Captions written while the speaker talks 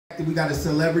We got a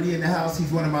celebrity in the house.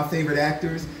 He's one of my favorite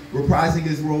actors, reprising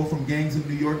his role from Gangs of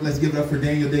New York. Let's give it up for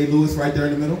Daniel Day-Lewis right there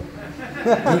in the middle.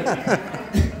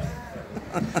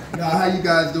 Now, how you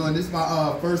guys doing? This is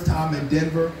my first time in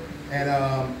Denver, and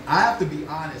I have to be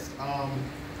honest.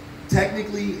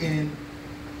 Technically,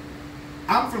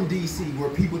 I'm from DC, where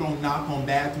people don't knock on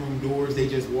bathroom doors; they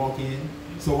just walk in.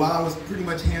 So while I was pretty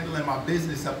much handling my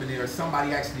business up in there,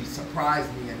 somebody actually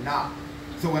surprised me and knocked.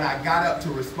 So when I got up to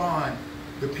respond,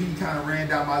 the pee kind of ran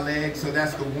down my leg, so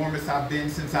that's the warmest I've been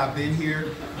since I've been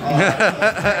here.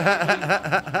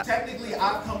 Technically,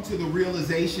 I've come to the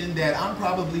realization that I'm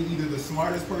probably either the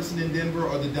smartest person in Denver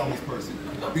or the dumbest person.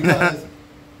 Because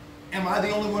am I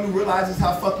the only one who realizes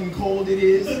how fucking cold it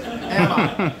is? Am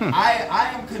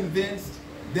I am convinced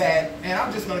that, and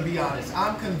I'm just gonna be honest,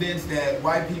 I'm convinced that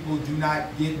white people do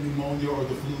not get pneumonia or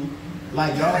the flu.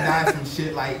 Like, y'all die from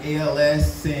shit like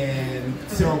ALS and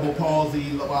cerebral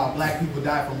palsy, while black people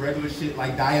die from regular shit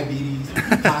like diabetes,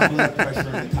 high blood pressure,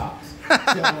 and the tops. So,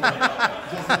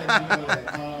 just letting you know that.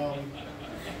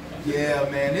 Yeah,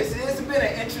 man, it's been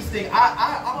an interesting,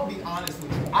 I'll be honest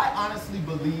with you. I honestly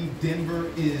believe Denver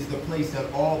is the place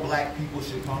that all black people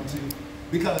should come to,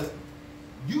 because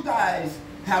you guys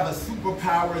have a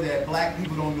superpower that black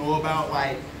people don't know about.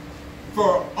 Like,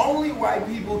 for only white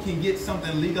people can get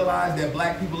something legalized that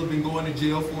black people have been going to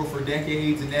jail for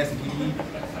decades, and that's weed.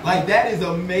 Like, that is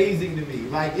amazing to me.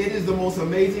 Like, it is the most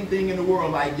amazing thing in the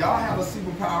world. Like, y'all have a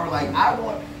superpower. Like,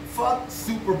 fuck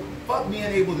being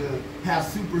able to have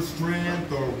super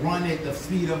strength or run at the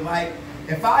speed of light.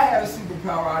 If I had a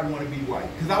superpower, I'd want to be white,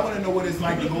 because I want to know what it's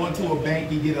like to go into a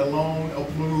bank and get a loan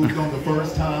approved on the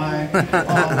first time,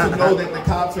 to know that the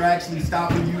cops are actually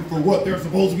stopping you for what they're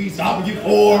supposed to be stopping you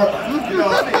for. You know,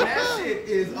 I mean, that shit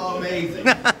is amazing.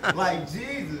 Like,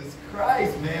 Jesus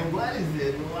Christ, man, what is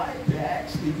it like to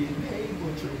actually get paid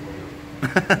what you're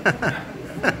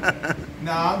worth?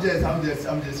 No, I'm just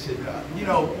shitting up. You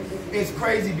know, it's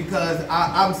crazy because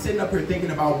I'm sitting up here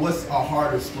thinking about what's a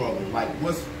harder struggle. Like,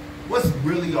 what's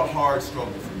really a hard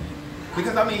struggle for me?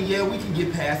 Because, I mean, yeah, we can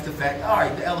get past the fact, all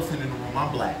right, the elephant in the room,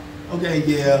 I'm black. Okay,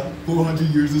 yeah, 400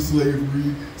 years of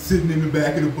slavery, sitting in the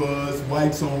back of the bus,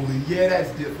 whites only. Yeah,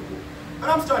 that's difficult. But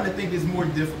I'm starting to think it's more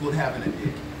difficult having a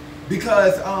dick.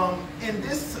 Because in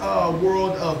this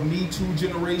world of Me Too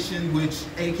generation, which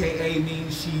AKA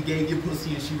means she gave you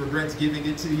pussy and she regrets giving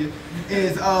it to you,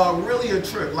 is really a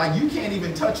trip. Like, you can't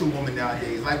even touch a woman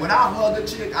nowadays. Like, when I hug a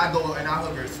chick, I go and I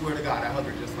hug her, swear to God, I hug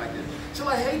her just like this. She's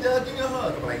like, hey Doug, give me a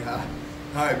hug. I'm like, hi.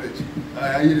 Hi, bitch.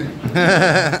 How you doing?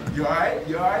 You alright?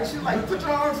 You alright? She's like, put your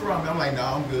arms around me. I'm like, no,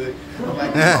 I'm good. I'm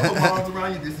like, I'll put my arms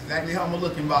around you. This is exactly how I'm gonna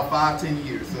look in about 5-10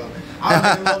 years. So I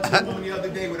was in love to a woman the other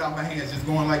day without my hands just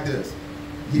going like this.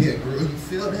 Yeah, girl, you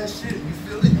feel that shit? You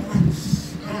feel it?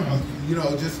 You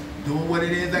know, just doing what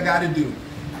it is I gotta do.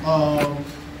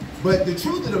 But the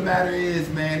truth of the matter is,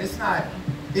 man, it's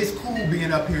cool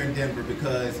being up here in Denver,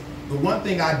 because the one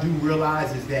thing I do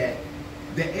realize is that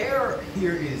the air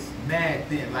here is mad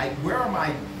thin. Like, where are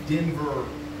my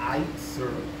Denverites? Or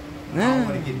I don't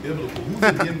want to get biblical. Who's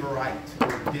a Denverite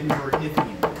or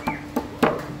Denverithian?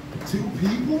 2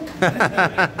 people?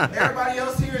 Everybody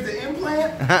else here is an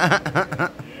implant?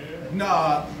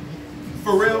 Nah,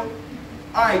 for real?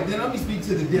 All right, then let me speak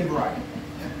to the Denverite.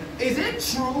 Is it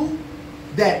true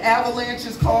that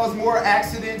avalanches cause more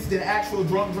accidents than actual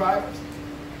drunk drivers?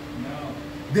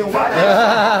 Then why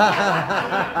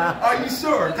are you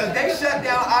sure? Because they shut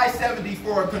down I-70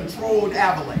 for a controlled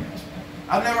avalanche.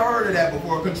 I've never heard of that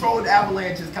before. A controlled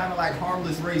avalanche is kind of like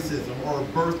harmless racism or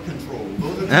birth control.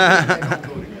 Those are the things that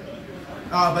don't go together.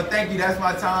 But thank you. That's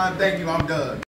my time. Thank you. I'm done.